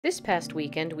This past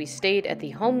weekend, we stayed at the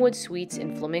Homewood Suites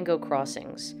in Flamingo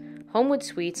Crossings. Homewood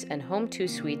Suites and Home 2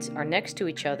 Suites are next to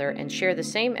each other and share the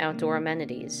same outdoor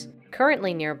amenities.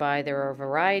 Currently nearby, there are a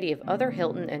variety of other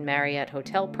Hilton and Marriott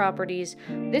hotel properties.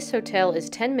 This hotel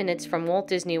is 10 minutes from Walt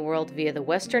Disney World via the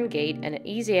Western Gate and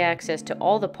easy access to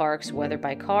all the parks, whether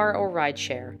by car or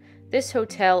rideshare. This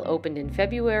hotel opened in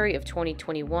February of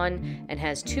 2021 and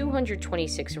has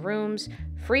 226 rooms,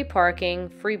 free parking,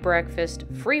 free breakfast,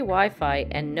 free Wi-Fi,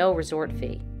 and no resort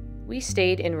fee. We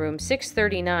stayed in room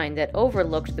 639 that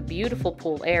overlooked the beautiful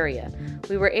pool area.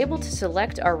 We were able to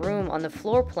select our room on the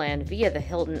floor plan via the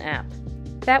Hilton app.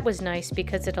 That was nice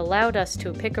because it allowed us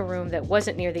to pick a room that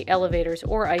wasn't near the elevators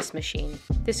or ice machine.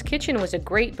 This kitchen was a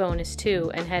great bonus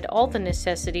too and had all the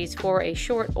necessities for a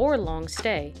short or long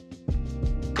stay.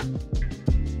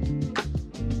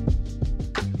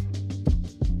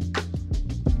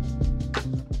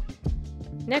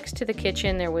 Next to the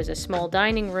kitchen, there was a small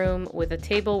dining room with a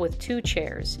table with 2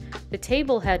 chairs. The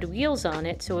table had wheels on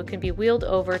it, so it could be wheeled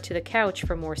over to the couch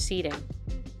for more seating.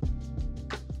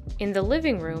 In the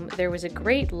living room, there was a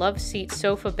great love seat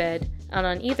sofa bed, and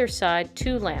on either side,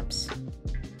 2 lamps.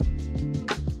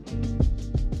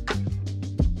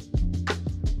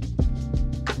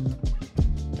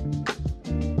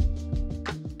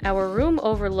 Our room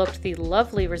overlooked the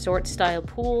lovely resort-style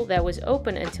pool that was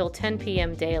open until 10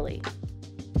 p.m. daily.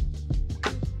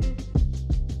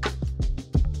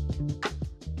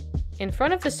 In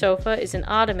front of the sofa is an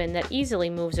ottoman that easily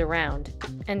moves around,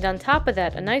 and on top of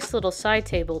that a nice little side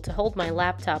table to hold my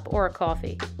laptop or a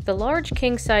coffee. The large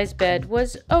king-size bed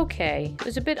was okay. It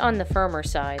was a bit on the firmer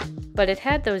side, but it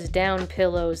had those down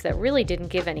pillows that really didn't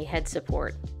give any head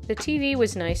support. The TV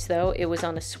was nice though. It was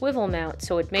on a swivel mount,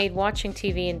 so it made watching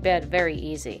TV in bed very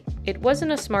easy. It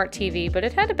wasn't a smart TV, but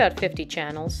it had about 50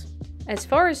 channels. As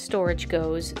far as storage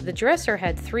goes, the dresser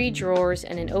had 3 drawers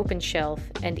and an open shelf,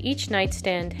 and each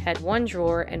nightstand had 1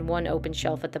 drawer and 1 open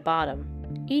shelf at the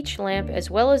bottom. Each lamp, as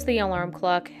well as the alarm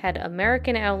clock, had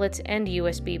American outlets and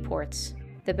USB ports.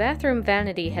 The bathroom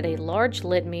vanity had a large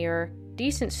lid mirror,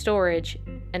 decent storage,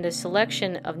 and a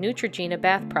selection of Neutrogena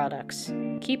bath products.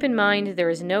 Keep in mind there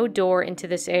is no door into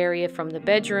this area from the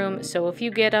bedroom, so if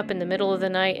you get up in the middle of the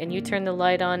night and you turn the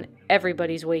light on,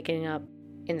 everybody's waking up.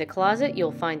 In the closet,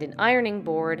 you'll find an ironing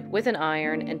board with an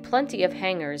iron and plenty of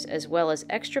hangers, as well as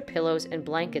extra pillows and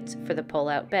blankets for the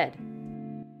pull-out bed.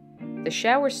 The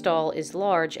shower stall is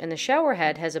large and the shower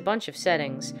head has a bunch of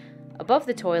settings. Above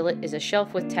the toilet is a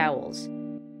shelf with towels.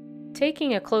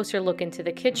 Taking a closer look into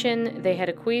the kitchen, they had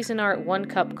a Cuisinart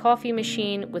 1-cup coffee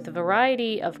machine with a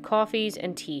variety of coffees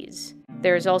and teas.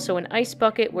 There is also an ice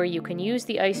bucket where you can use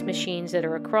the ice machines that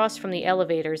are across from the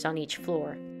elevators on each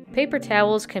floor. Paper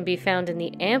towels can be found in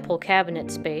the ample cabinet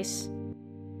space.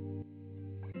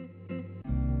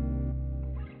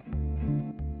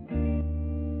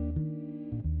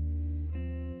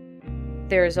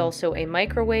 There is also a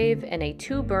microwave and a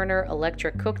 2-burner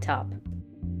electric cooktop.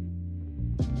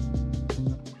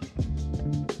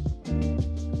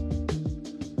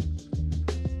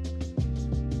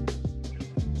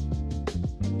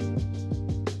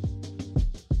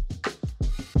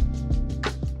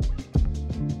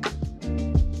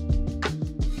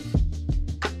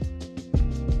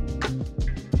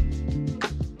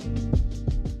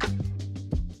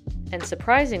 And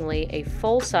surprisingly, a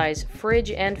full-size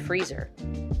fridge and freezer.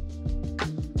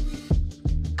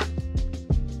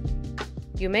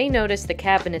 You may notice the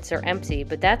cabinets are empty,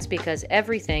 but that's because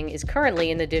everything is currently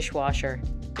in the dishwasher.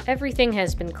 Everything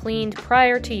has been cleaned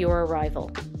prior to your arrival.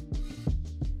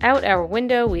 Out our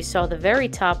window, we saw the very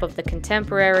top of the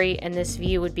Contemporary, and this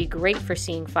view would be great for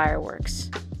seeing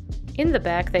fireworks. In the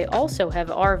back, they also have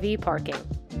RV parking.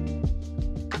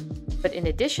 But in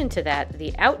addition to that,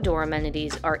 the outdoor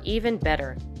amenities are even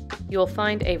better. You'll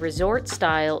find a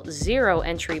resort-style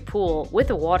zero-entry pool with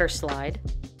a water slide.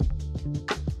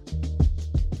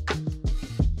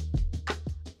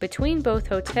 Between both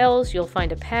hotels, you'll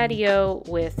find a patio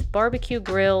with barbecue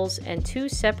grills and 2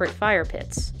 separate fire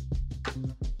pits.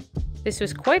 This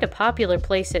was quite a popular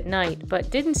place at night,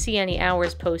 but didn't see any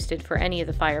hours posted for any of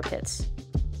the fire pits.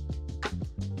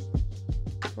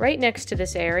 Right next to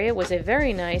this area was a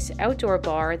very nice outdoor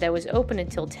bar that was open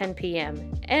until 10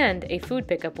 p.m. and a food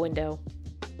pickup window.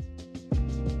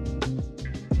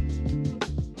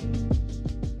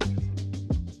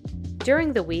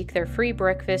 During the week, their free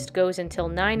breakfast goes until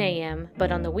 9 a.m.,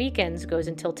 but on the weekends goes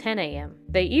until 10 a.m.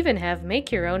 They even have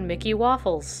make-your-own Mickey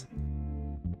waffles.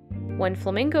 When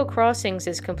Flamingo Crossings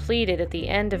is completed at the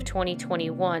end of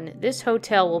 2021, this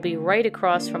hotel will be right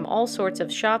across from all sorts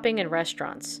of shopping and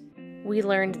restaurants. We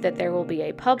learned that there will be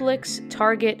a Publix,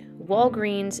 Target,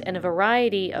 Walgreens, and a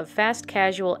variety of fast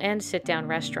casual and sit-down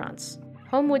restaurants.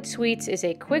 Homewood Suites is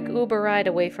a quick Uber ride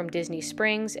away from Disney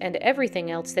Springs and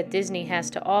everything else that Disney has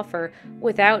to offer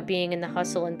without being in the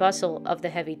hustle and bustle of the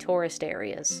heavy tourist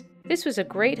areas. This was a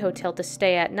great hotel to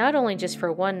stay at not only just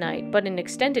for one night, but an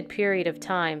extended period of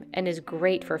time, and is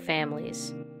great for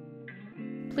families.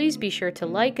 Please be sure to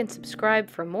like and subscribe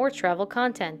for more travel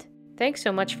content. Thanks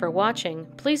so much for watching.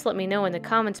 Please let me know in the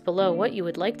comments below what you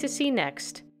would like to see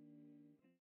next.